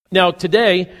Now,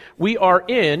 today, we are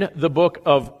in the book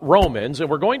of Romans, and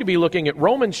we're going to be looking at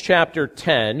Romans chapter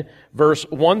 10, verse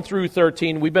 1 through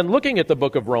 13. We've been looking at the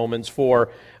book of Romans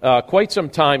for quite some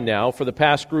time now, for the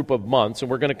past group of months, and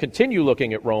we're going to continue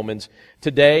looking at Romans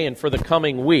today and for the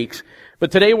coming weeks.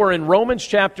 But today we're in Romans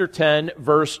chapter 10,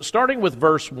 starting with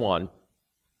verse 1.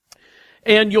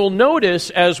 And you'll notice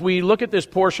as we look at this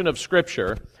portion of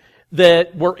Scripture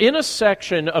that we're in a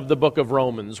section of the book of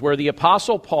Romans where the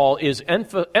Apostle Paul he's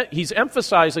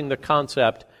emphasizing the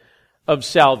concept of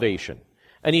salvation.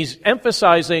 And he's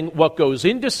emphasizing what goes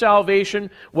into salvation,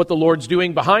 what the Lord's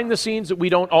doing behind the scenes that we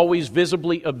don't always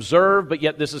visibly observe, but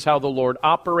yet this is how the Lord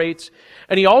operates.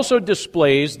 And he also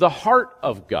displays the heart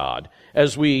of God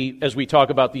as we talk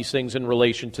about these things in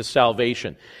relation to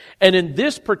salvation. And in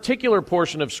this particular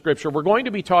portion of Scripture, we're going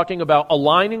to be talking about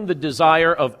aligning the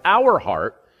desire of our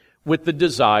heart with the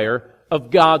desire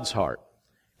of God's heart.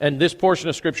 And this portion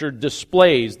of Scripture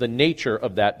displays the nature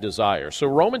of that desire. So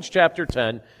Romans chapter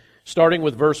 10, starting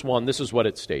with verse 1, this is what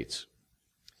it states.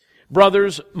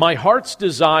 Brothers, my heart's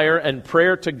desire and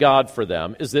prayer to God for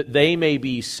them is that they may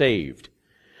be saved.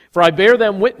 For I bear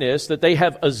them witness that they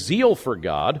have a zeal for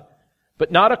God,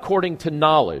 but not according to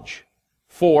knowledge.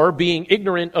 For, being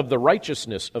ignorant of the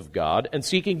righteousness of God and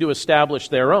seeking to establish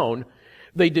their own,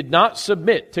 they did not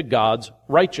submit to God's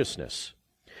righteousness.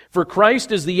 For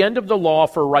Christ is the end of the law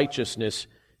for righteousness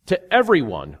to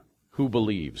everyone who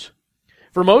believes.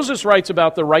 For Moses writes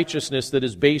about the righteousness that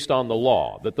is based on the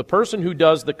law, that the person who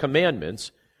does the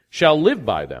commandments shall live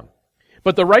by them.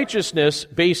 But the righteousness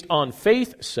based on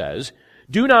faith says,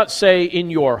 do not say in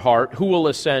your heart, who will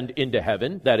ascend into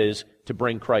heaven, that is, to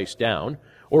bring Christ down,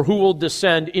 or who will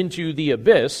descend into the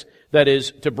abyss, that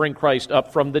is, to bring Christ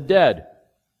up from the dead.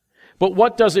 But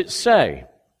what does it say?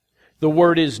 The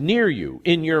word is near you,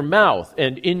 in your mouth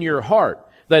and in your heart.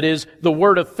 That is, the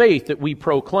word of faith that we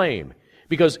proclaim.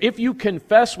 Because if you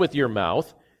confess with your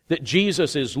mouth that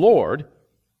Jesus is Lord,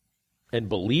 and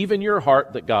believe in your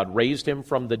heart that God raised him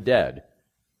from the dead,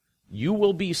 you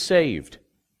will be saved.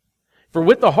 For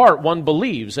with the heart one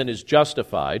believes and is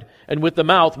justified, and with the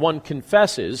mouth one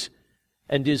confesses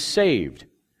and is saved.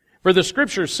 For the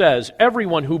Scripture says,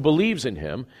 everyone who believes in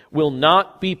him will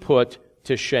not be put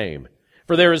to shame.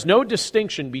 For there is no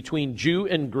distinction between Jew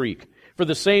and Greek, for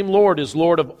the same Lord is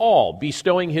Lord of all,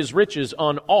 bestowing his riches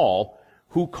on all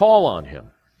who call on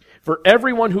him. For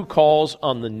everyone who calls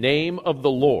on the name of the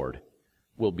Lord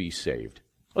will be saved.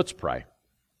 Let's pray.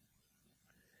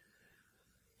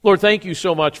 Lord, thank you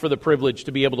so much for the privilege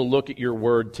to be able to look at your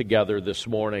word together this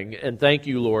morning. And thank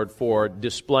you, Lord, for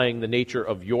displaying the nature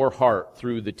of your heart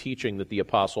through the teaching that the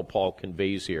Apostle Paul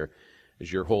conveys here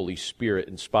as your Holy Spirit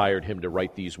inspired him to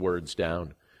write these words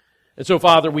down. And so,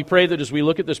 Father, we pray that as we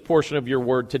look at this portion of your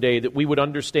word today, that we would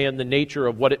understand the nature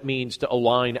of what it means to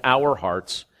align our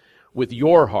hearts with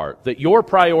your heart, that your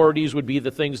priorities would be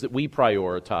the things that we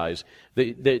prioritize,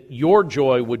 that your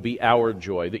joy would be our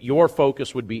joy, that your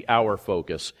focus would be our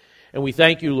focus. And we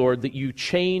thank you, Lord, that you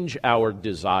change our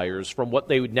desires from what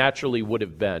they naturally would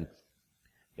have been,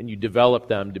 and you develop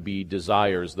them to be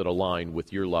desires that align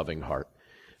with your loving heart.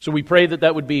 So we pray that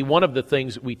that would be one of the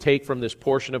things that we take from this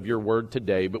portion of your word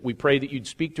today, but we pray that you'd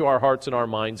speak to our hearts and our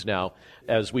minds now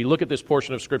as we look at this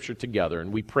portion of Scripture together,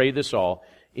 and we pray this all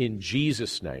in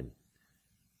Jesus' name.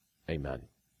 Amen.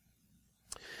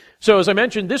 So as I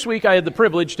mentioned, this week I had the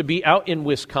privilege to be out in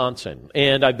Wisconsin,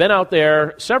 and I've been out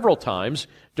there several times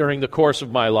during the course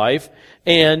of my life,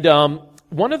 and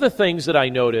one of the things that I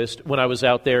noticed when I was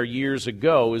out there years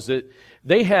ago is that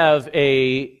they have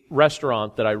a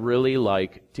restaurant that I really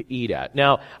like to eat at.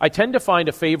 Now, I tend to find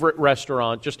a favorite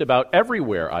restaurant just about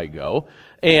everywhere I go,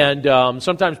 and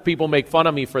sometimes people make fun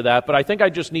of me for that, but I think I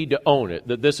just need to own it,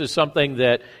 that this is something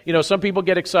that, some people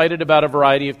get excited about a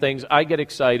variety of things. I get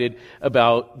excited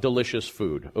about delicious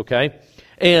food, okay?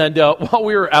 And while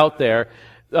we were out there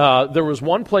was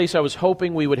one place I was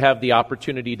hoping we would have the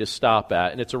opportunity to stop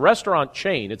at, and it's a restaurant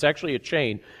chain. It's actually a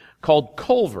chain called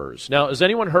Culver's. Now, has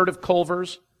anyone heard of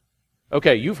Culver's?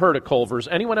 Okay, you've heard of Culver's.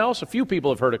 Anyone else? A few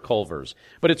people have heard of Culver's.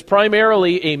 But it's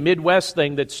primarily a Midwest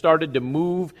thing that started to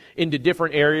move into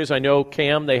different areas. I know,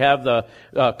 Cam, they have the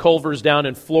Culver's down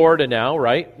in Florida now,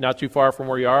 right? Not too far from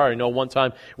where you are. I know one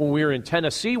time when we were in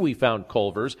Tennessee, we found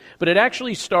Culver's. But it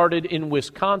actually started in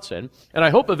Wisconsin. And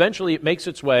I hope eventually it makes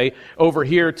its way over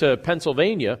here to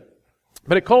Pennsylvania.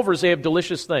 But at Culver's, they have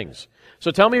delicious things. So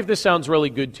tell me if this sounds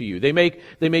really good to you. They make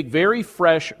very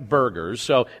fresh burgers.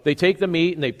 So they take the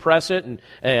meat and they press it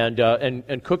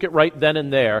and cook it right then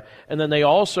and there. And then they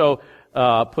also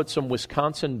put some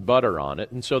Wisconsin butter on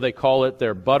it, and so they call it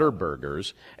their butter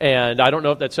burgers. And I don't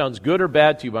know if that sounds good or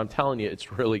bad to you, but I'm telling you,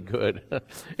 it's really good.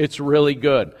 It's really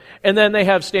good. And then they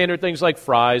have standard things like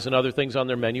fries and other things on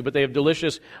their menu, but they have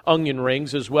delicious onion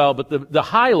rings as well. But the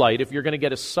highlight, if you're going to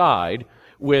get a side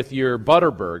with your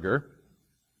butter burger,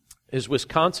 is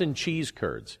Wisconsin cheese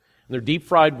curds. They're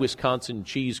deep-fried Wisconsin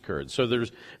cheese curds. So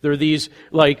there are these,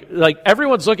 like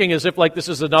everyone's looking as if like this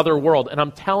is another world. And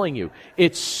I'm telling you,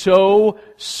 it's so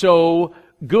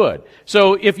good.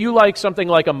 So if you like something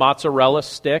like a mozzarella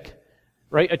stick,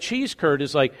 right? A cheese curd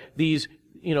is like these,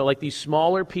 like these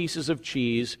smaller pieces of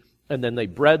cheese, and then they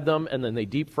bread them, and then they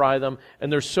deep-fry them,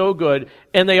 and they're so good.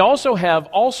 And they also have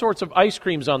all sorts of ice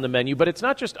creams on the menu, but it's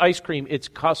not just ice cream, it's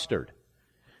custard.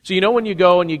 So when you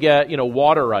go and you get,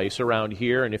 water ice around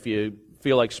here, and if you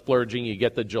feel like splurging, you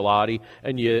get the gelati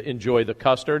and you enjoy the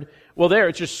custard. Well, there,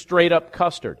 it's just straight up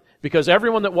custard. Because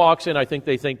everyone that walks in, I think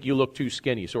they think you look too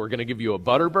skinny. So we're going to give you a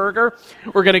butter burger,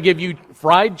 we're going to give you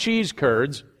fried cheese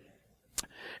curds,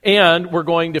 and we're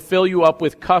going to fill you up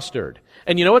with custard.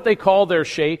 And you know what they call their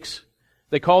shakes?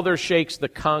 They call their shakes the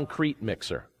concrete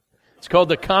mixer. It's called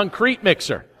the concrete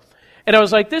mixer. And I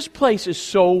was like, this place is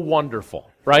so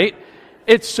wonderful, right?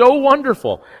 It's so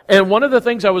wonderful. And one of the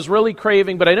things I was really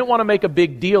craving, but I didn't want to make a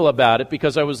big deal about it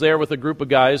because I was there with a group of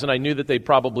guys and I knew that they'd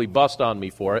probably bust on me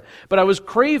for it. But I was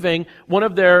craving one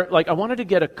of their, I wanted to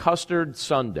get a custard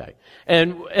sundae.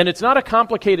 And it's not a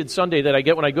complicated sundae that I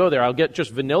get when I go there. I'll get just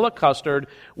vanilla custard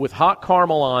with hot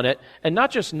caramel on it, and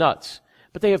not just nuts,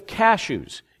 but they have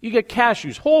cashews. You get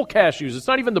cashews, whole cashews. It's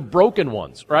not even the broken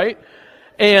ones, right?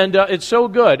 And it's so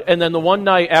good. And then the one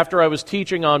night after I was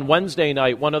teaching on Wednesday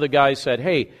night, one of the guys said,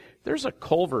 hey, there's a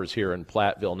Culver's here in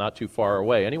Platteville, not too far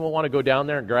away. Anyone want to go down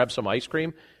there and grab some ice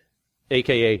cream?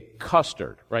 AKA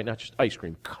custard, right? Not just ice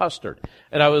cream, custard.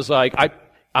 And I was like,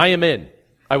 I am in.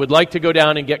 I would like to go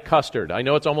down and get custard. I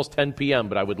know it's almost 10 p.m.,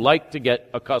 but I would like to get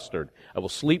a custard. I will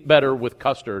sleep better with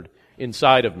custard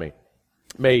inside of me.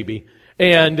 Maybe.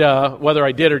 And whether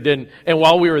I did or didn't. And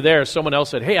while we were there, someone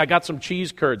else said, hey, I got some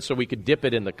cheese curds so we could dip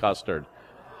it in the custard.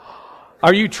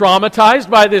 Are you traumatized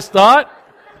by this thought?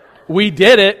 We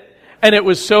did it, and it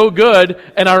was so good.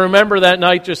 And I remember that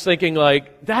night just thinking,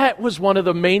 that was one of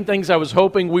the main things I was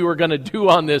hoping we were going to do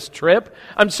on this trip.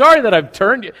 I'm sorry that I've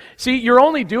turned you. See, you're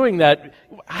only doing that.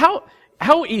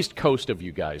 How East Coast of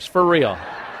you guys, for real.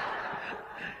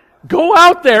 Go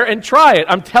out there and try it.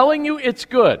 I'm telling you it's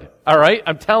good. All right?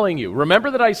 I'm telling you. Remember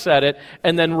that I said it,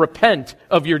 and then repent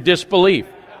of your disbelief.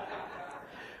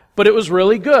 But it was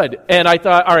really good. And I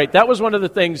thought, all right, that was one of the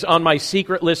things on my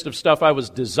secret list of stuff I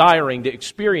was desiring to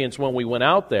experience when we went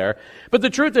out there. But the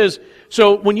truth is,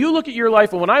 so when you look at your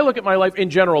life, and when I look at my life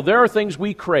in general, there are things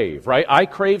we crave, right? I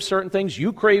crave certain things.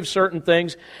 You crave certain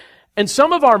things. And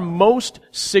some of our most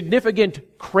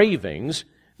significant cravings,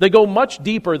 they go much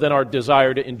deeper than our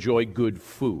desire to enjoy good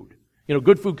food.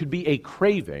 Good food could be a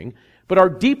craving, but our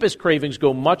deepest cravings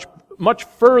go much, much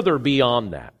further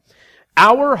beyond that.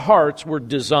 Our hearts were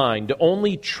designed to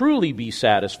only truly be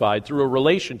satisfied through a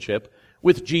relationship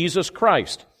with Jesus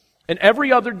Christ. And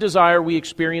every other desire we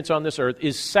experience on this earth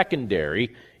is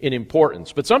secondary in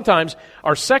importance. But sometimes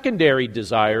our secondary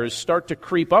desires start to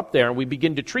creep up there, and we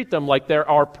begin to treat them like they're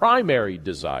our primary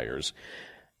desires.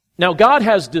 Now, God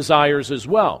has desires as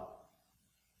well.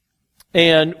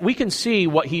 And we can see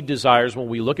what He desires when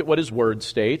we look at what His Word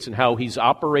states and how He's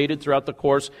operated throughout the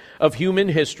course of human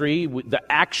history, the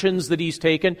actions that He's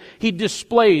taken. He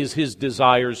displays His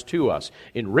desires to us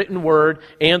in written word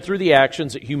and through the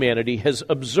actions that humanity has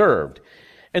observed.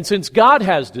 And since God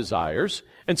has desires,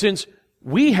 and since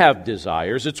we have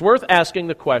desires, it's worth asking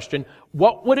the question,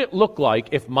 what would it look like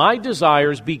if my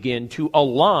desires begin to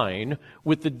align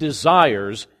with the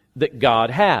desires that God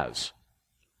has?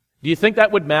 Do you think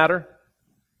that would matter?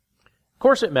 Of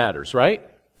course it matters, right?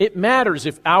 It matters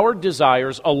if our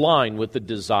desires align with the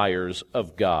desires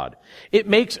of God. It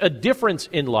makes a difference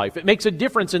in life. It makes a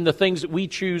difference in the things that we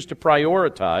choose to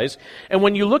prioritize. And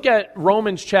when you look at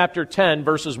Romans chapter 10,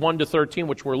 verses 1 to 13,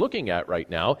 which we're looking at right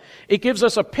now, it gives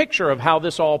us a picture of how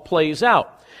this all plays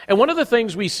out. And one of the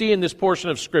things we see in this portion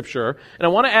of Scripture, and I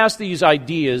want to ask these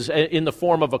ideas in the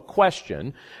form of a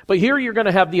question, but here you're going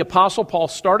to have the Apostle Paul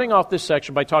starting off this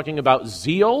section by talking about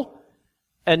zeal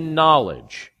and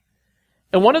knowledge.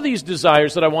 And one of these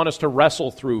desires that I want us to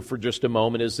wrestle through for just a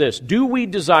moment is this. Do we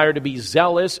desire to be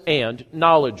zealous and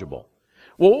knowledgeable?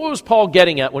 Well, what was Paul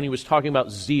getting at when he was talking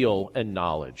about zeal and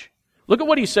knowledge? Look at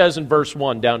what he says in verse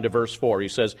 1 down to verse 4. He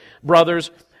says,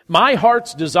 brothers, my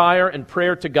heart's desire and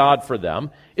prayer to God for them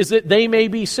is that they may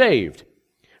be saved.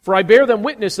 For I bear them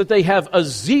witness that they have a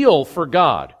zeal for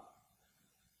God.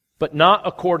 but not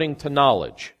according to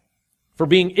knowledge. For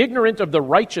being ignorant of the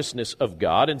righteousness of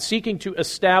God and seeking to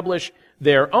establish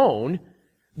their own,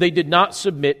 they did not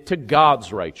submit to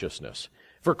God's righteousness.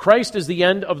 For Christ is the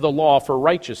end of the law for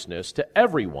righteousness to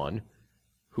everyone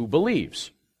who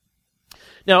believes.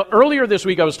 Now, earlier this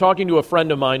week, I was talking to a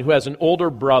friend of mine who has an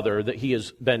older brother that he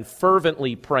has been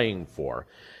fervently praying for.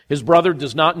 His brother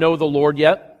does not know the Lord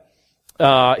yet.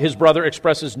 His brother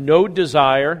expresses no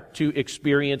desire to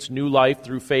experience new life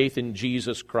through faith in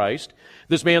Jesus Christ.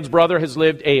 This man's brother has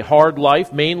lived a hard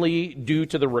life, mainly due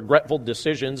to the regretful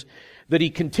decisions that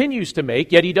he continues to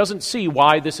make, yet he doesn't see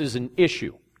why this is an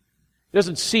issue. He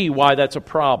doesn't see why that's a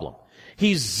problem.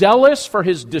 He's zealous for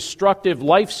his destructive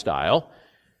lifestyle,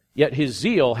 yet his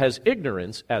zeal has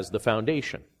ignorance as the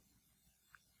foundation.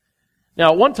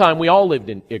 Now, at one time, we all lived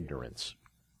in ignorance.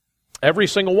 Every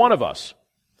single one of us.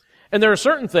 And there are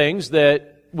certain things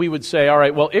that we would say, all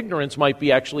right, well, ignorance might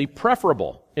be actually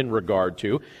preferable in regard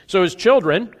to. So as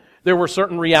children, there were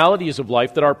certain realities of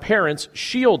life that our parents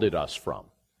shielded us from.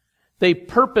 They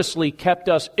purposely kept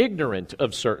us ignorant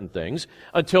of certain things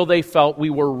until they felt we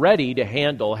were ready to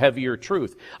handle heavier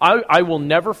truth. I will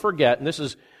never forget, and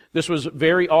this was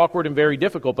very awkward and very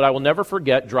difficult, but I will never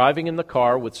forget driving in the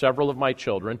car with several of my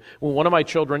children when one of my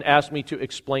children asked me to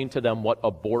explain to them what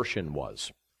abortion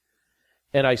was.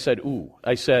 And I said,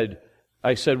 where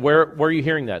are you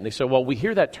hearing that? And they said, well, we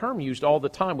hear that term used all the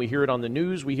time. We hear it on the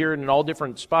news. We hear it in all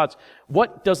different spots.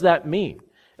 What does that mean?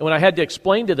 And when I had to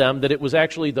explain to them that it was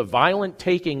actually the violent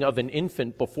taking of an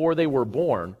infant before they were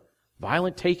born,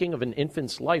 violent taking of an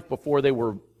infant's life before they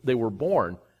were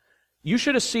born, you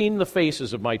should have seen the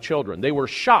faces of my children. They were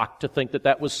shocked to think that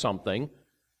that was something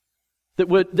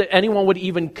that anyone would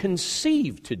even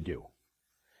conceive to do.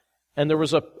 And there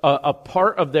was a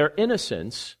part of their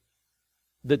innocence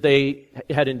that they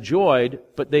had enjoyed,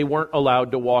 but they weren't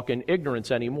allowed to walk in ignorance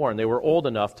anymore. And they were old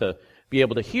enough to be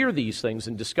able to hear these things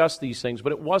and discuss these things,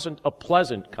 but it wasn't a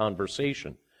pleasant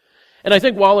conversation. And I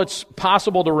think while it's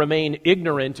possible to remain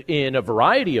ignorant in a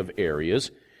variety of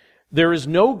areas, there is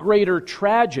no greater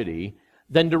tragedy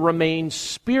than to remain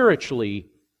spiritually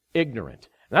ignorant.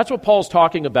 And that's what Paul's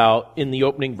talking about in the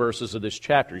opening verses of this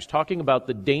chapter. He's talking about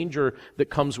the danger that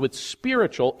comes with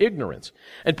spiritual ignorance.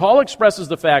 And Paul expresses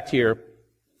the fact here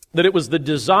that it was the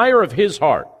desire of his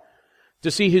heart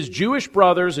to see his Jewish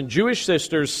brothers and Jewish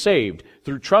sisters saved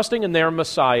through trusting in their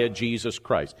Messiah, Jesus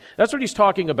Christ. That's what he's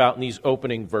talking about in these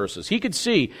opening verses. He could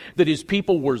see that his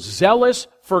people were zealous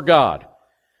for God,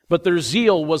 but their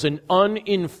zeal was an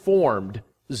uninformed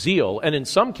zeal, and in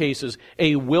some cases,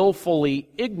 a willfully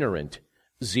ignorant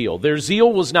zeal. Their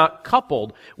zeal was not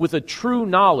coupled with a true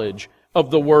knowledge of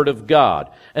the Word of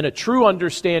God and a true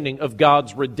understanding of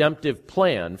God's redemptive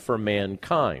plan for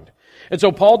mankind. And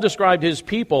so Paul described his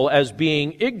people as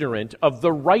being ignorant of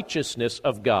the righteousness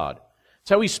of God. That's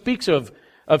how he speaks of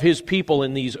his people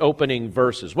in these opening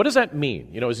verses. What does that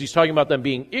mean? As he's talking about them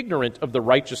being ignorant of the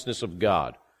righteousness of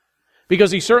God. Because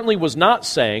he certainly was not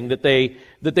saying that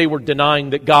they were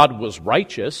denying that God was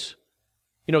righteous.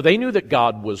 They knew that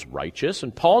God was righteous,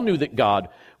 and Paul knew that God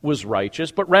was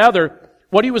righteous, but rather,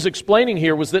 what he was explaining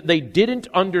here was that they didn't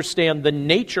understand the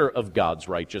nature of God's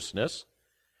righteousness,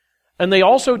 and they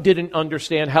also didn't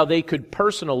understand how they could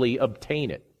personally obtain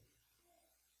it.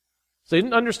 So they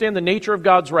didn't understand the nature of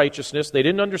God's righteousness. They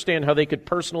didn't understand how they could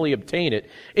personally obtain it.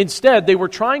 Instead, they were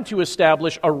trying to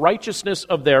establish a righteousness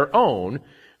of their own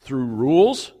through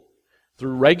rules,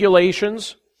 through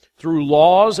regulations, through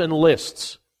laws and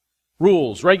lists.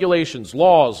 Rules, regulations,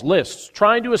 laws, lists,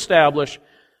 trying to establish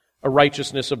a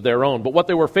righteousness of their own. But what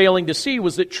they were failing to see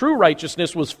was that true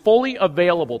righteousness was fully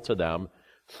available to them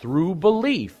through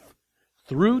belief,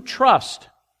 through trust,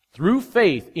 through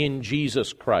faith in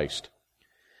Jesus Christ.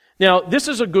 Now, this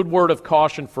is a good word of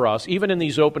caution for us, even in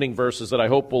these opening verses that I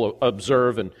hope we'll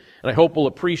observe and I hope we'll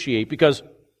appreciate, because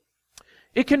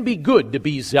it can be good to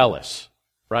be zealous,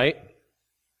 right?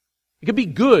 It can be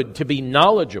good to be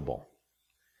knowledgeable.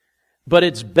 But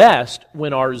it's best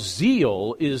when our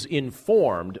zeal is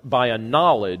informed by a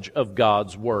knowledge of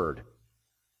God's Word.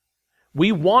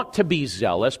 We want to be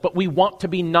zealous, but we want to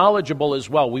be knowledgeable as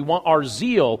well. We want our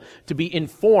zeal to be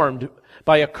informed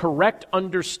by a correct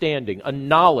understanding, a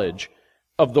knowledge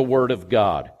of the Word of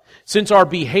God. Since our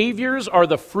behaviors are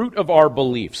the fruit of our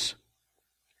beliefs,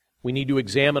 we need to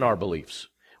examine our beliefs.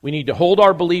 We need to hold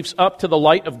our beliefs up to the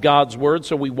light of God's Word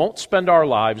so we won't spend our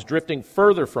lives drifting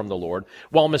further from the Lord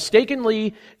while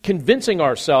mistakenly convincing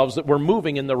ourselves that we're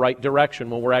moving in the right direction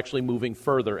when we're actually moving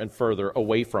further and further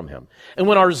away from Him. And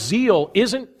when our zeal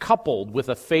isn't coupled with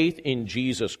a faith in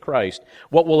Jesus Christ,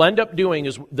 what we'll end up doing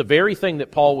is the very thing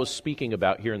that Paul was speaking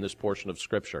about here in this portion of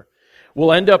Scripture.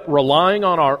 We'll end up relying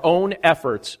on our own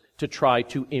efforts to try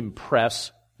to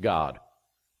impress God.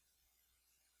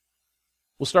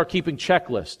 We'll start keeping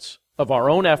checklists of our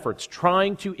own efforts,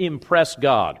 trying to impress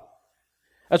God.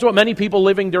 That's what many people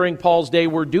living during Paul's day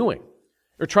were doing.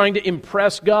 They're trying to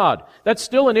impress God. That's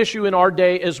still an issue in our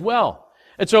day as well.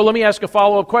 And so let me ask a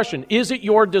follow-up question. Is it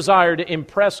your desire to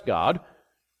impress God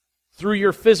through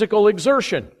your physical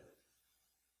exertion?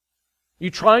 Are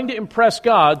you trying to impress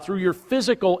God through your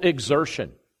physical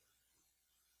exertion?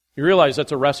 You realize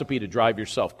that's a recipe to drive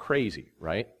yourself crazy,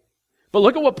 right? But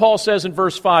look at what Paul says in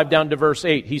verse 5 down to verse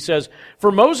 8. He says,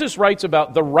 "For Moses writes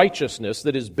about the righteousness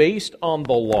that is based on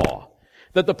the law,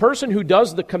 that the person who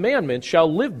does the commandments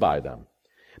shall live by them.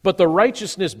 But the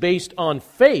righteousness based on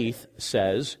faith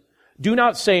says, do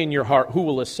not say in your heart, who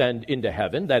will ascend into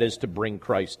heaven, that is to bring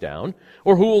Christ down,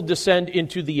 or who will descend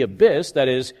into the abyss, that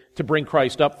is to bring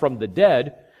Christ up from the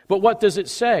dead. But what does it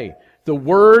say? The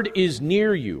word is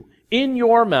near you, in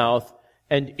your mouth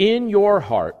and in your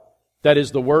heart. That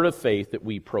is the word of faith that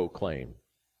we proclaim."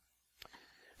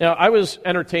 Now, I was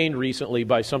entertained recently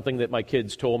by something that my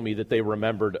kids told me that they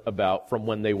remembered about from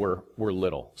when they were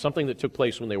little. Something that took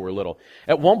place when they were little.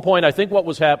 At one point, I think what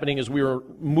was happening is we were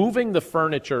moving the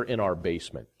furniture in our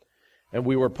basement. And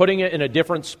we were putting it in a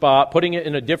different spot, putting it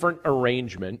in a different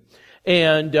arrangement.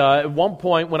 And at one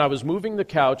point, when I was moving the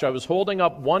couch, I was holding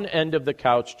up one end of the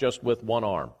couch just with one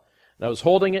arm. And I was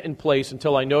holding it in place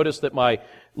until I noticed that my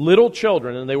little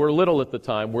children, and they were little at the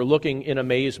time, were looking in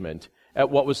amazement at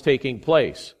what was taking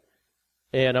place.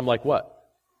 And I'm like, "What?"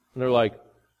 And they're like,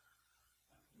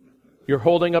 "You're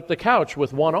holding up the couch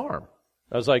with one arm."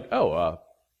 I was like,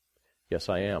 yes,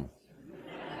 I am.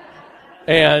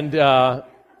 And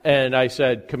I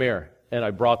said, "Come here." And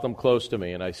I brought them close to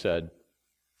me, and I said,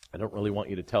 "I don't really want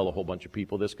you to tell a whole bunch of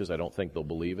people this because I don't think they'll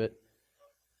believe it,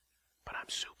 but I'm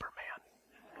Superman."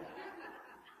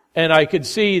 And I could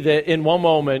see that in one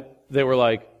moment they were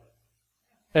like,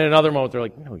 and another moment they're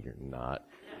like, "No, you're not."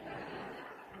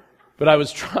 But I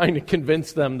was trying to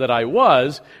convince them that I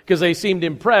was, because they seemed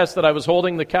impressed that I was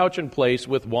holding the couch in place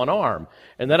with one arm.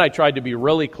 And then I tried to be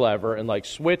really clever and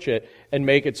switch it and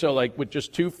make it so with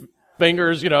just two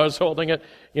fingers, I was holding it.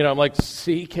 I'm like,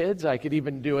 "See, kids, I could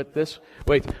even do it this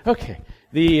way." Okay,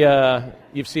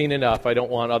 you've seen enough. I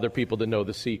don't want other people to know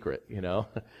the secret,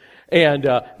 And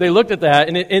they looked at that,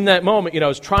 and in that moment, I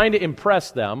was trying to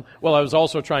impress them while I was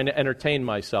also trying to entertain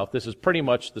myself. This is pretty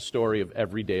much the story of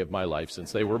every day of my life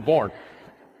since they were born.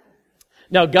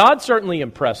 Now, God certainly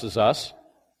impresses us,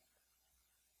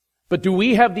 but do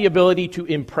we have the ability to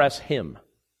impress Him?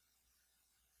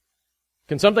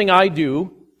 Can something I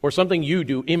do or something you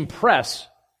do impress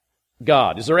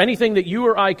God? Is there anything that you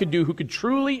or I could do who could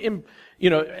truly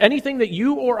anything that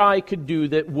you or I could do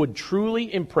that would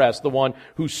truly impress the one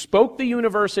who spoke the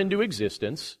universe into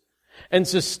existence and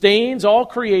sustains all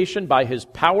creation by His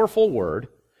powerful word?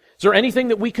 Is there anything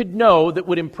that we could know that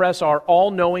would impress our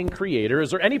all-knowing Creator? Is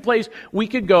there any place we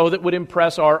could go that would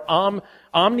impress our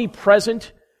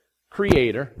omnipresent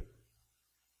Creator?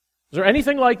 Is there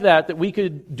anything like that we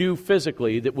could do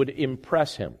physically that would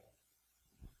impress Him?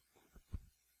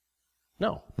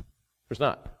 No, there's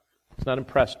not. It's not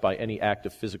impressed by any act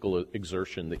of physical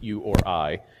exertion that you or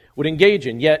I would engage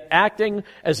in. Yet acting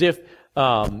as if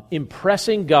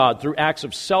impressing God through acts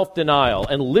of self-denial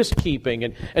and list-keeping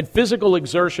and physical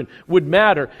exertion would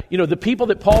matter. The people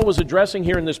that Paul was addressing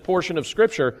here in this portion of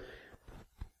Scripture,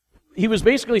 he was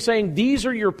basically saying, these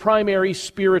are your primary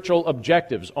spiritual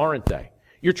objectives, aren't they?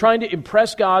 You're trying to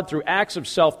impress God through acts of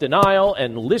self-denial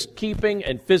and list-keeping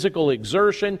and physical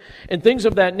exertion and things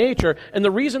of that nature. And the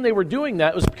reason they were doing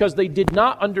that was because they did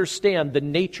not understand the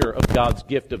nature of God's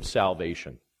gift of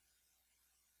salvation.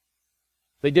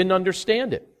 They didn't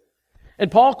understand it.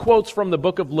 And Paul quotes from the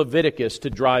book of Leviticus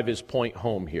to drive his point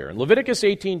home here. In Leviticus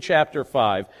 18, chapter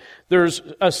 5, there's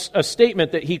a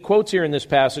statement that he quotes here in this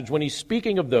passage when he's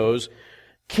speaking of those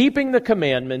keeping the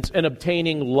commandments and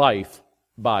obtaining life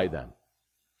by them.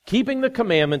 Keeping the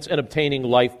commandments and obtaining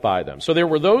life by them. So there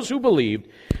were those who believed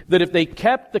that if they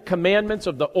kept the commandments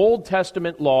of the Old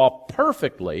Testament law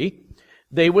perfectly,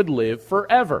 they would live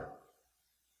forever.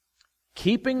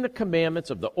 Keeping the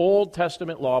commandments of the Old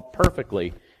Testament law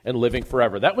perfectly and living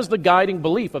forever. That was the guiding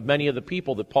belief of many of the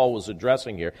people that Paul was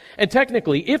addressing here. And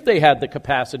technically, if they had the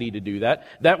capacity to do that,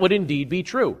 that would indeed be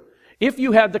true. If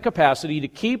you had the capacity to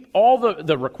keep all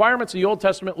the requirements of the Old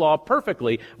Testament law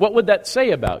perfectly, what would that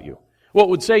say about you? Well, it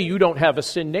would say you don't have a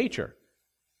sin nature,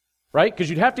 right? Because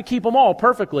you'd have to keep them all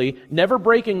perfectly, never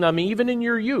breaking them even in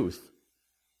your youth.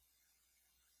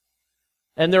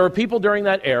 And there were people during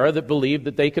that era that believed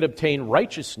that they could obtain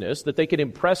righteousness, that they could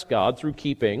impress God through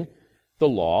keeping the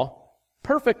law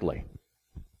perfectly.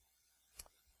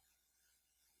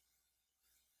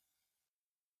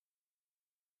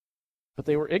 But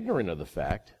they were ignorant of the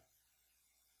fact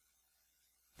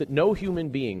that no human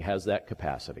being has that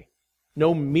capacity.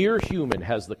 No mere human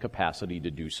has the capacity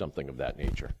to do something of that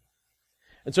nature.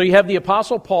 And so you have the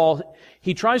Apostle Paul,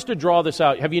 he tries to draw this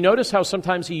out. Have you noticed how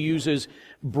sometimes he uses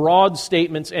broad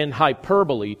statements and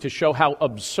hyperbole to show how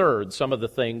absurd some of the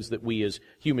things that we as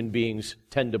human beings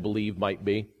tend to believe might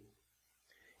be?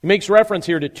 He makes reference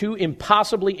here to two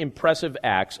impossibly impressive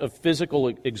acts of physical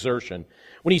exertion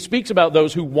when he speaks about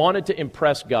those who wanted to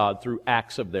impress God through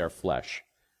acts of their flesh.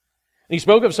 And he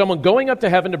spoke of someone going up to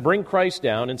heaven to bring Christ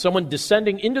down and someone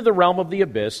descending into the realm of the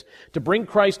abyss to bring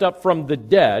Christ up from the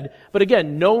dead. But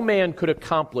again, no man could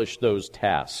accomplish those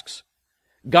tasks.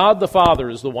 God the Father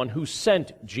is the one who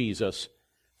sent Jesus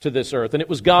to this earth, and it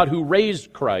was God who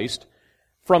raised Christ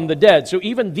from the dead. So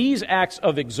even these acts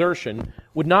of exertion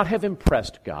would not have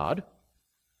impressed God,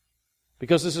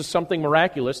 because this is something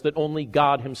miraculous that only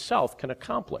God himself can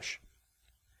accomplish.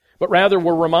 But rather,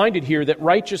 we're reminded here that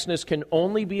righteousness can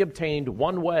only be obtained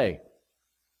one way,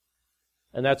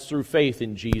 and that's through faith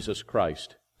in Jesus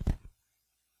Christ.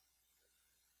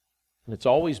 And it's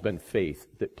always been faith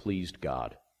that pleased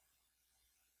God.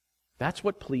 That's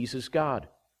what pleases God.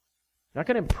 You're not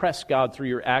going to impress God through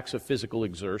your acts of physical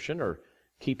exertion or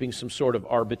keeping some sort of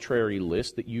arbitrary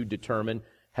list that you determine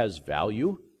has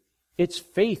value. It's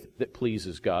faith that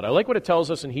pleases God. I like what it tells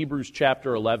us in Hebrews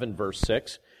chapter 11, verse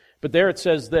 6. But there it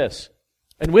says this,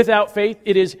 and without faith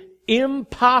it is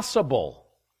impossible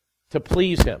to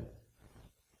please Him.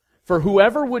 For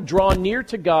whoever would draw near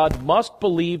to God must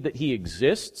believe that He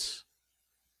exists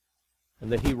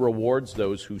and that He rewards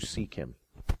those who seek Him.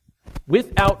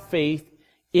 Without faith,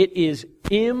 it is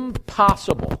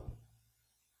impossible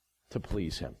to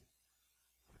please Him.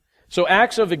 So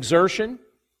acts of exertion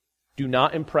do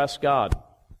not impress God.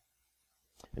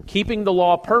 And keeping the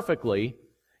law perfectly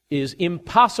is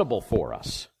impossible for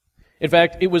us. In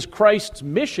fact, it was Christ's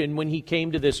mission when He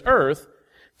came to this earth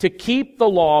to keep the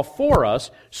law for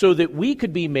us so that we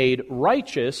could be made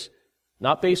righteous,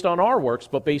 not based on our works,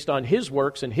 but based on His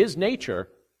works and His nature.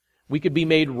 We could be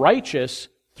made righteous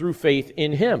through faith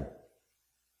in Him.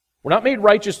 We're not made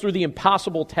righteous through the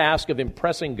impossible task of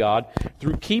impressing God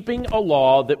through keeping a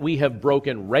law that we have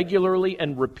broken regularly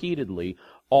and repeatedly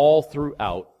all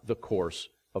throughout the course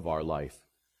of our life.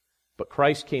 But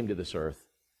Christ came to this earth,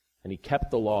 and He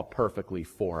kept the law perfectly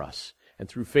for us. And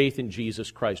through faith in Jesus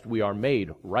Christ, we are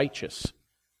made righteous.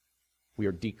 We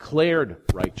are declared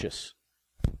righteous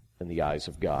in the eyes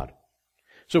of God.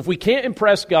 So if we can't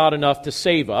impress God enough to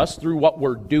save us through what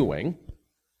we're doing,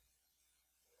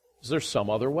 is there some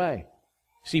other way?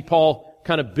 See Paul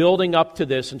kind of building up to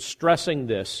this and stressing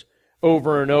this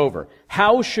over and over.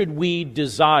 How should we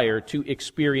desire to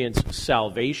experience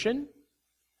salvation,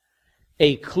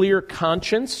 a clear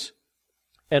conscience,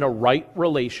 and a right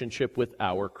relationship with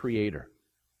our Creator?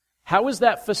 How is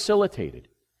that facilitated?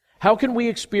 How can we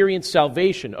experience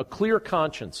salvation, a clear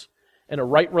conscience, and a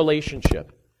right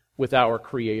relationship with our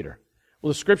Creator? Well,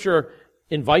 the Scripture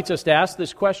invites us to ask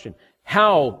this question.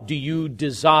 How do you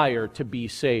desire to be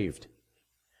saved?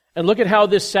 And look at how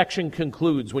this section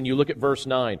concludes when you look at verse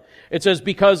 9. It says,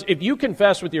 because if you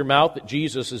confess with your mouth that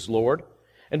Jesus is Lord,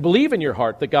 and believe in your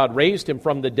heart that God raised Him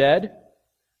from the dead,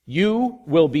 you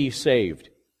will be saved.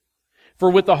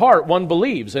 For with the heart one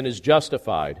believes and is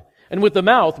justified, and with the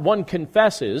mouth one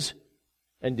confesses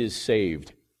and is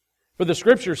saved. For the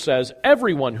Scripture says,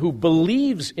 everyone who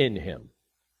believes in Him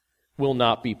will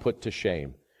not be put to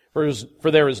shame.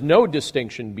 For there is no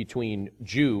distinction between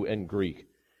Jew and Greek.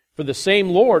 For the same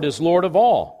Lord is Lord of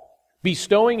all,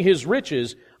 bestowing His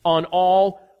riches on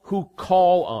all who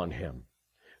call on Him.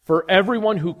 For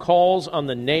everyone who calls on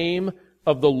the name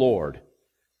of the Lord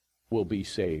will be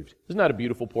saved. Isn't that a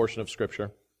beautiful portion of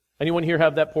Scripture? Anyone here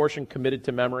have that portion committed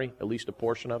to memory? At least a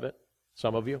portion of it?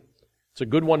 Some of you? It's a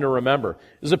good one to remember.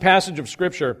 This is a passage of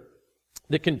Scripture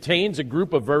that contains a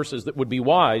group of verses that would be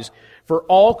wise for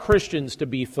all Christians to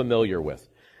be familiar with.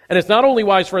 And it's not only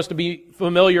wise for us to be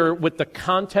familiar with the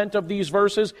content of these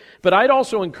verses, but I'd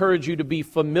also encourage you to be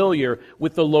familiar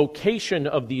with the location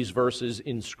of these verses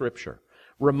in Scripture.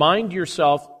 Remind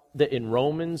yourself that in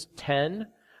Romans 10,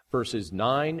 verses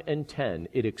 9 and 10,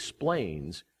 it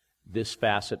explains this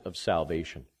facet of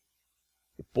salvation.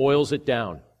 It boils it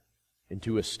down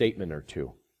into a statement or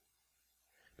two.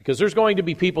 Because there's going to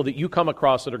be people that you come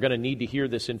across that are going to need to hear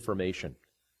this information.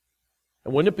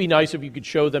 And wouldn't it be nice if you could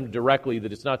show them directly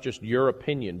that it's not just your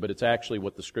opinion, but it's actually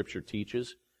what the Scripture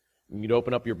teaches? And you'd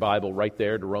open up your Bible right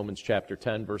there to Romans chapter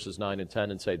 10, verses 9 and 10,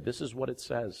 and say, this is what it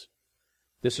says.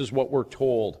 This is what we're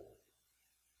told.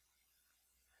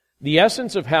 the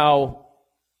essence of how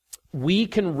we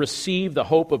can receive the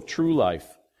hope of true life,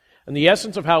 and the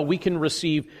essence of how we can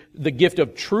receive the gift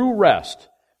of true rest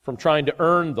from trying to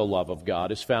earn the love of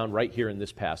God is found right here in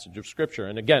this passage of Scripture.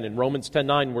 And again, in Romans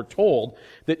 10:9, we're told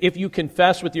that if you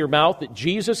confess with your mouth that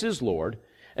Jesus is Lord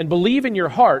and believe in your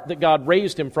heart that God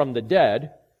raised him from the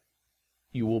dead,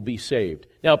 you will be saved.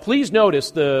 Now, please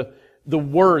notice the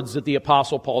words that the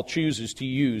Apostle Paul chooses to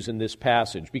use in this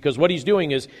passage, because what he's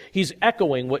doing is he's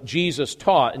echoing what Jesus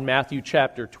taught in Matthew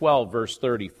chapter 12, verse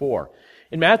 34.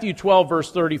 In Matthew 12,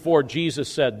 verse 34,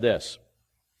 Jesus said this.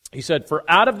 He said, "For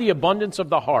out of the abundance of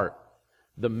the heart,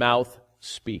 the mouth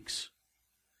speaks."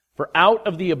 For out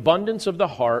of the abundance of the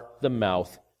heart, the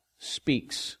mouth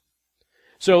speaks.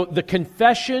 So the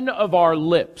confession of our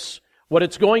lips, what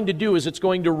it's going to do is it's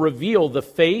going to reveal the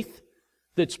faith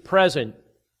that's present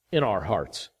in our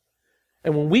hearts.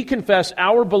 And when we confess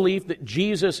our belief that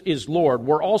Jesus is Lord,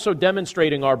 we're also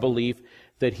demonstrating our belief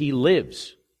that He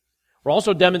lives. We're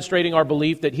also demonstrating our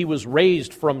belief that He was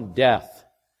raised from death.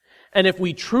 And if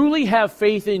we truly have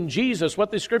faith in Jesus,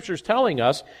 what the Scripture is telling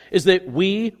us is that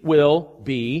we will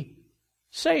be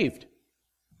saved.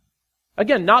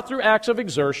 Again, not through acts of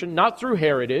exertion, not through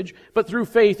heritage, but through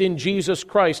faith in Jesus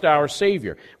Christ, our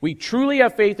Savior. We truly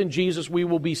have faith in Jesus, we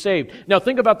will be saved. Now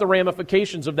think about the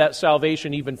ramifications of that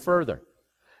salvation even further.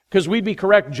 Because we'd be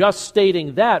correct just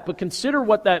stating that, but consider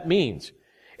what that means.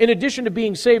 In addition to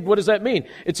being saved, what does that mean?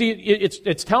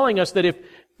 It's telling us that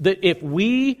if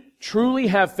we truly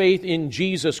have faith in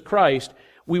Jesus Christ,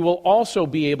 we will also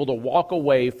be able to walk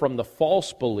away from the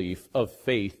false belief of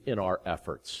faith in our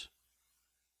efforts.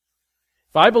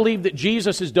 If I believe that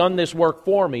Jesus has done this work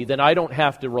for me, then I don't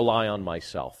have to rely on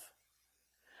myself.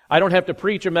 I don't have to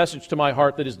preach a message to my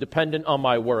heart that is dependent on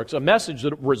my works, a message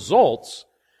that results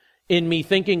in me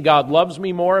thinking God loves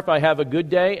me more if I have a good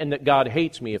day and that God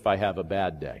hates me if I have a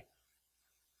bad day.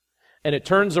 And it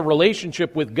turns a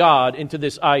relationship with God into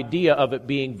this idea of it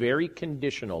being very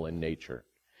conditional in nature,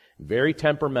 very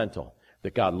temperamental,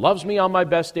 that God loves me on my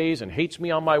best days and hates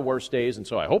me on my worst days, and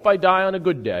so I hope I die on a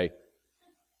good day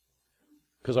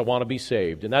because I want to be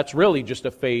saved. And that's really just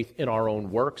a faith in our own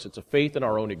works. It's a faith in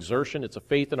our own exertion. It's a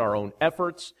faith in our own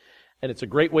efforts. And it's a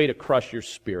great way to crush your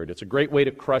spirit. It's a great way to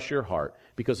crush your heart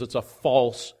because it's a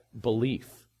false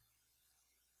belief.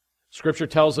 Scripture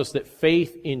tells us that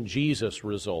faith in Jesus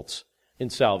results in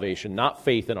salvation, not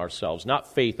faith in ourselves,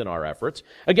 not faith in our efforts.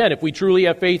 Again, if we truly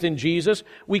have faith in Jesus,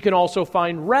 we can also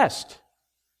find rest.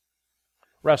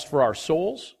 Rest for our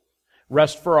souls,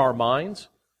 rest for our minds.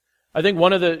 I think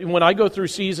when I go through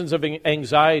seasons of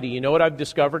anxiety, you know what I've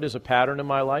discovered as a pattern in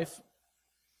my life?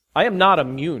 I am not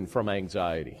immune from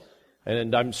anxiety.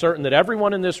 And I'm certain that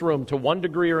everyone in this room, to one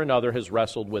degree or another, has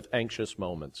wrestled with anxious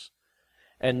moments.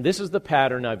 And this is the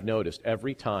pattern I've noticed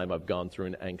every time I've gone through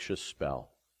an anxious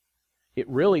spell. It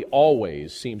really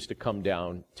always seems to come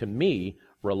down to me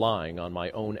relying on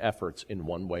my own efforts in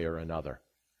one way or another.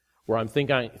 Where I'm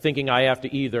thinking I have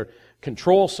to either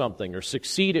control something or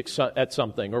succeed at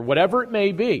something or whatever it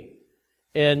may be.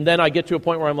 And then I get to a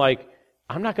point where I'm like,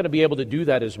 I'm not going to be able to do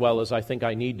that as well as I think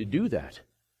I need to do that.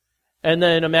 And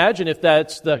then imagine if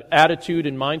that's the attitude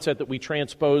and mindset that we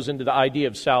transpose into the idea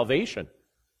of salvation.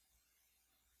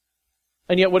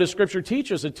 And yet what does Scripture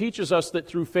teach us? It teaches us that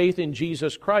through faith in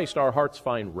Jesus Christ, our hearts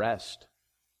find rest.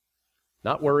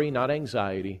 Not worry, not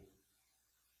anxiety.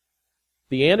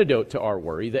 The antidote to our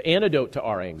worry, the antidote to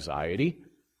our anxiety,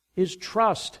 is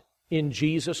trust in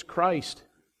Jesus Christ,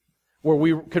 where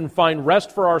we can find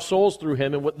rest for our souls through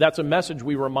Him, and that's a message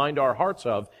we remind our hearts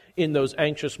of in those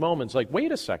anxious moments. Like,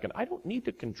 wait a second, I don't need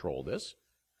to control this.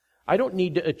 I don't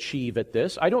need to achieve at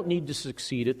this. I don't need to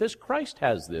succeed at this. Christ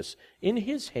has this in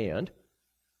His hand,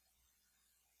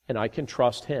 and I can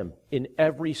trust Him in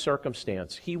every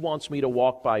circumstance. He wants me to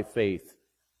walk by faith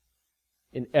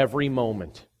in every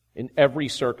moment, in every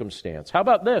circumstance. How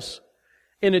about this?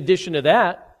 In addition to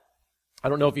that, I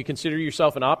don't know if you consider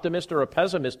yourself an optimist or a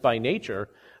pessimist by nature,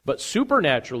 but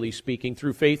supernaturally speaking,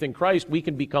 through faith in Christ, we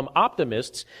can become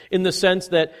optimists in the sense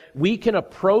that we can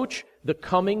approach the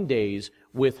coming days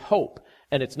with hope.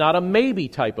 And it's not a maybe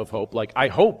type of hope, like, I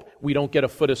hope we don't get a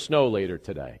foot of snow later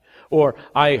today. Or,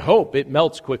 I hope it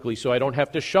melts quickly so I don't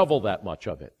have to shovel that much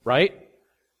of it, right?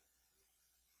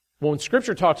 Well, when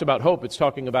Scripture talks about hope, it's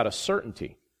talking about a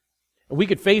certainty. And we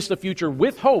could face the future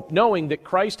with hope, knowing that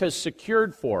Christ has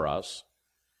secured for us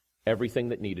everything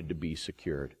that needed to be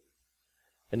secured.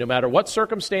 And no matter what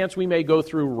circumstance we may go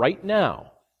through right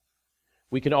now,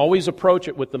 we can always approach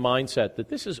it with the mindset that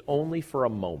this is only for a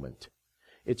moment.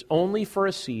 It's only for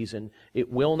a season.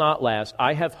 It will not last.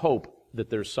 I have hope that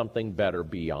there's something better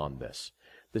beyond this.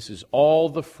 This is all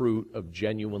the fruit of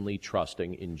genuinely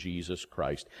trusting in Jesus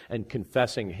Christ and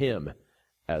confessing Him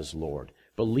as Lord,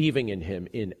 believing in Him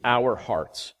in our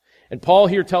hearts. And Paul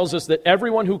here tells us that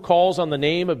everyone who calls on the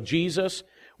name of Jesus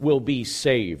will be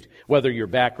saved, whether your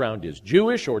background is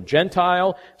Jewish or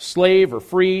Gentile, slave or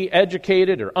free,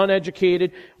 educated or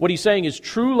uneducated. What he's saying is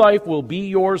true life will be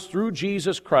yours through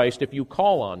Jesus Christ if you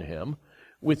call on Him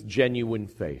with genuine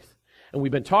faith. And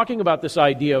we've been talking about this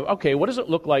idea of, okay, what does it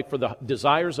look like for the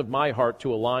desires of my heart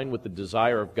to align with the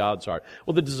desire of God's heart?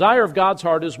 Well, the desire of God's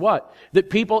heart is what? That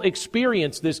people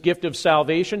experience this gift of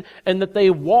salvation and that they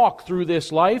walk through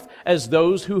this life as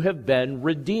those who have been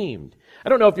redeemed. I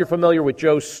don't know if you're familiar with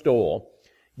Joe Stoll.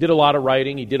 He did a lot of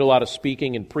writing. He did a lot of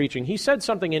speaking and preaching. He said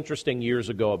something interesting years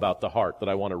ago about the heart that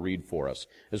I want to read for us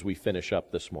as we finish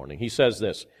up this morning. He says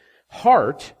this,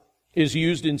 heart is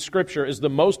used in Scripture as the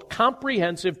most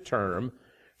comprehensive term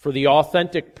for the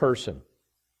authentic person.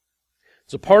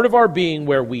 It's a part of our being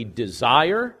where we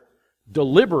desire,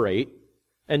 deliberate,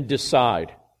 and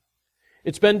decide.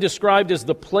 It's been described as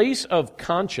the place of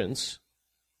conscience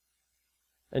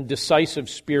and decisive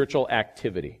spiritual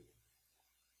activity.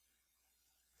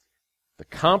 The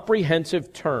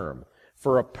comprehensive term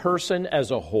for a person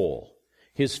as a whole,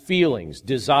 his feelings,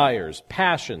 desires,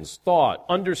 passions, thought,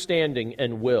 understanding,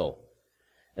 and will,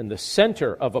 and the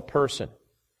center of a person,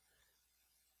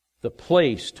 the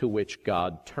place to which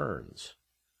God turns.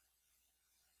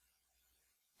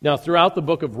 Now, throughout the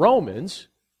book of Romans,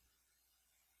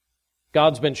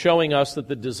 God's been showing us that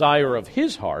the desire of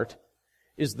His heart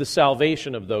is the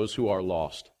salvation of those who are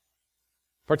lost.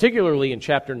 Particularly in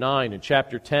chapter 9 and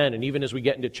chapter 10, and even as we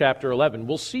get into chapter 11,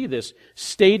 we'll see this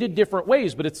stated different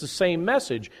ways, but it's the same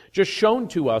message, just shown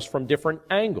to us from different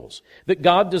angles, that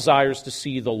God desires to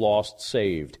see the lost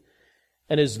saved.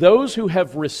 And as those who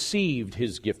have received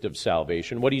His gift of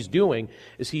salvation, what He's doing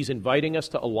is He's inviting us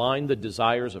to align the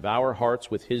desires of our hearts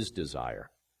with His desire.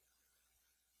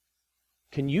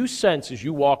 Can you sense as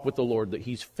you walk with the Lord that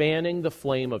He's fanning the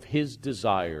flame of His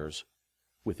desires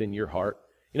within your heart?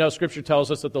 You know, Scripture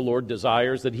tells us that the Lord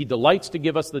desires, that He delights to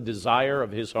give us the desire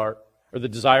of His heart, or the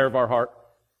desire of our heart.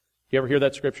 You ever hear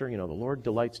that Scripture? You know, the Lord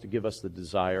delights to give us the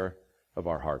desire of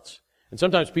our hearts. And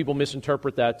sometimes people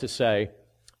misinterpret that to say,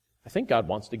 I think God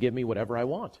wants to give me whatever I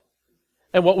want.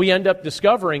 And what we end up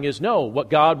discovering is, no, what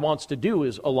God wants to do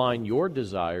is align your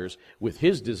desires with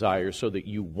His desires so that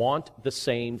you want the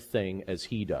same thing as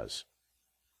He does.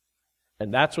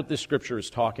 And that's what this Scripture is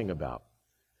talking about.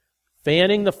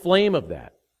 Fanning the flame of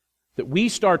that we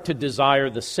start to desire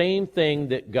the same thing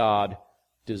that God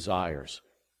desires.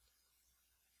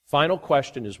 Final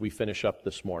question as we finish up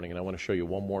this morning, and I want to show you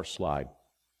one more slide.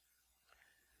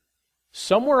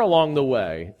 Somewhere along the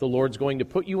way, the Lord's going to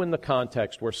put you in the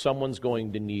context where someone's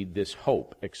going to need this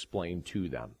hope explained to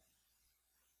them.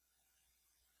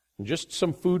 And just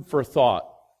some food for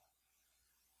thought.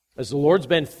 As the Lord's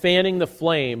been fanning the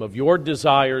flame of your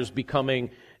desires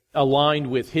becoming aligned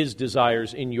with His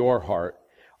desires in your heart,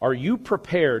 are you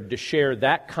prepared to share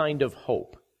that kind of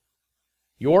hope,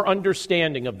 your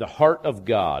understanding of the heart of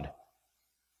God,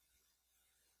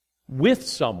 with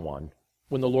someone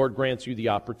when the Lord grants you the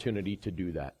opportunity to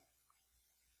do that?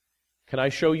 Can I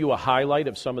show you a highlight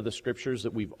of some of the scriptures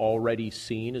that we've already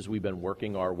seen as we've been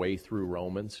working our way through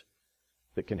Romans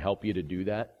that can help you to do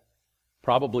that?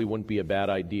 Probably wouldn't be a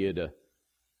bad idea to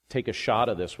take a shot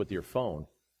of this with your phone.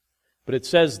 But it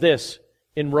says this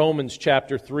in Romans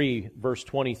chapter 3, verse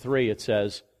 23, it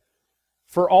says,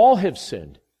 "For all have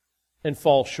sinned and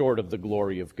fall short of the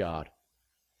glory of God."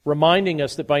 Reminding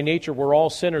us that by nature we're all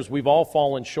sinners. We've all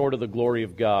fallen short of the glory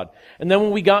of God. And then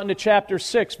when we got into chapter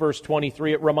 6, verse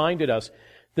 23, it reminded us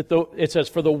that it says,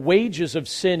 "For the wages of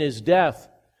sin is death,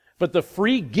 but the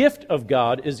free gift of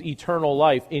God is eternal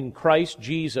life in Christ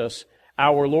Jesus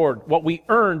our Lord." What we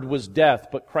earned was death,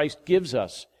 but Christ gives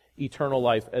us eternal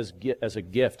life as a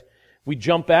gift. We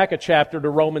jump back a chapter to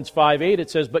Romans 5:8.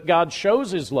 It says, "But God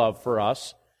shows His love for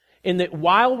us in that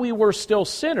while we were still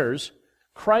sinners,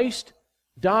 Christ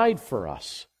died for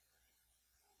us."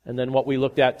 And then what we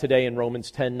looked at today in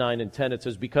Romans 10:9 and 10, it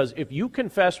says, "Because if you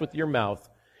confess with your mouth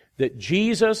that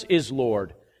Jesus is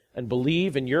Lord and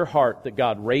believe in your heart that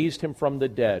God raised Him from the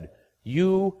dead,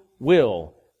 you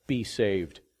will be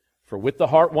saved. For with the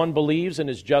heart one believes and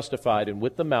is justified, and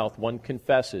with the mouth one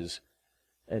confesses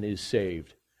and is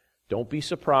saved." Don't be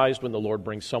surprised when the Lord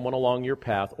brings someone along your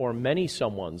path, or many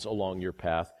someones along your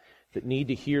path, that need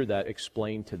to hear that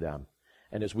explained to them.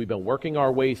 And as we've been working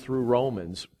our way through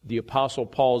Romans, the Apostle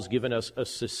Paul has given us a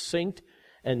succinct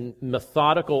and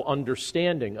methodical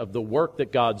understanding of the work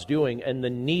that God's doing and the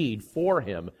need for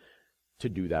Him to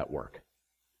do that work.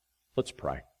 Let's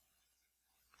pray.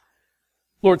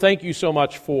 Lord, thank you so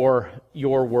much for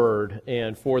your word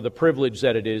and for the privilege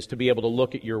that it is to be able to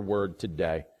look at your word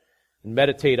today and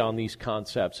meditate on these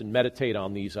concepts and meditate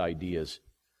on these ideas.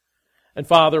 And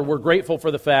Father, we're grateful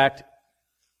for the fact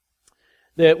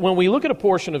that when we look at a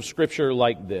portion of Scripture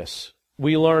like this,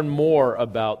 we learn more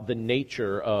about the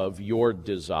nature of your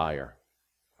desire.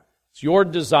 It's your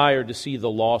desire to see the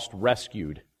lost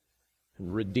rescued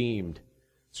and redeemed.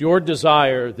 It's your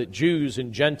desire that Jews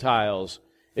and Gentiles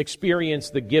experience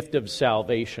the gift of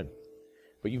salvation.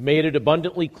 But you've made it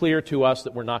abundantly clear to us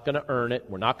that we're not going to earn it.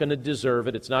 We're not going to deserve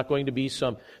it. It's not going to be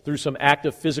through some act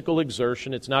of physical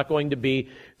exertion. It's not going to be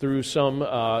through some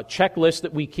checklist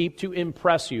that we keep to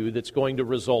impress you that's going to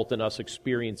result in us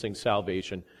experiencing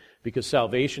salvation. Because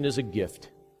salvation is a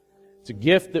gift. It's a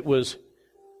gift that was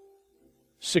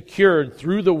secured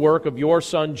through the work of your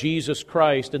Son, Jesus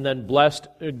Christ, and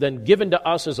then given to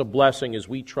us as a blessing as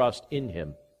we trust in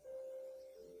Him.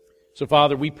 So,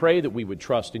 Father, we pray that we would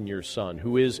trust in your Son,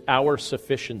 who is our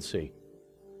sufficiency,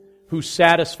 who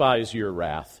satisfies your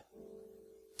wrath,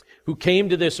 who came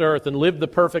to this earth and lived the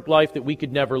perfect life that we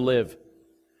could never live,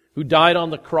 who died on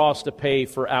the cross to pay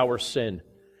for our sin,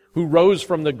 who rose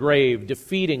from the grave,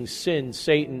 defeating sin,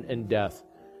 Satan, and death,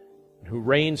 and who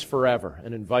reigns forever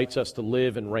and invites us to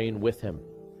live and reign with Him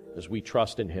as we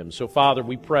trust in Him. So, Father,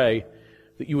 we pray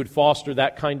that you would foster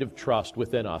that kind of trust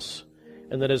within us,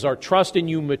 and that as our trust in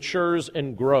you matures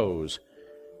and grows,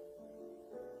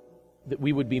 that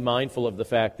we would be mindful of the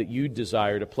fact that you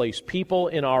desire to place people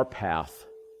in our path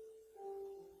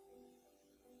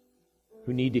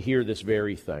who need to hear this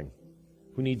very thing,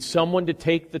 who need someone to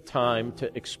take the time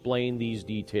to explain these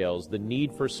details, the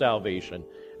need for salvation,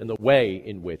 and the way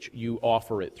in which you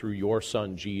offer it through your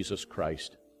Son, Jesus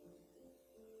Christ.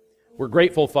 We're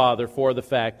grateful, Father, for the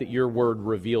fact that your word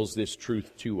reveals this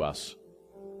truth to us.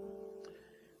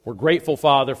 We're grateful,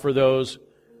 Father, for those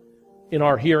in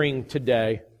our hearing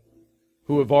today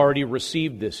who have already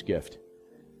received this gift.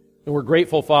 And we're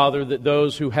grateful, Father, that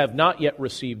those who have not yet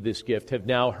received this gift have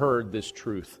now heard this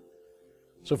truth.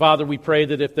 So, Father, we pray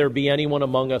that if there be anyone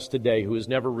among us today who has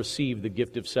never received the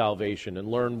gift of salvation and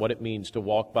learned what it means to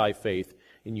walk by faith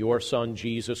in your Son,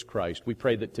 Jesus Christ, we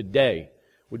pray that today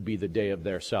would be the day of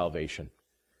their salvation.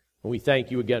 And we thank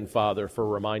you again, Father, for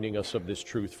reminding us of this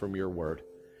truth from your word.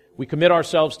 We commit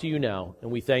ourselves to you now,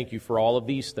 and we thank you for all of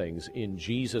these things in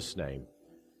Jesus' name.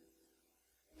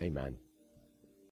 Amen.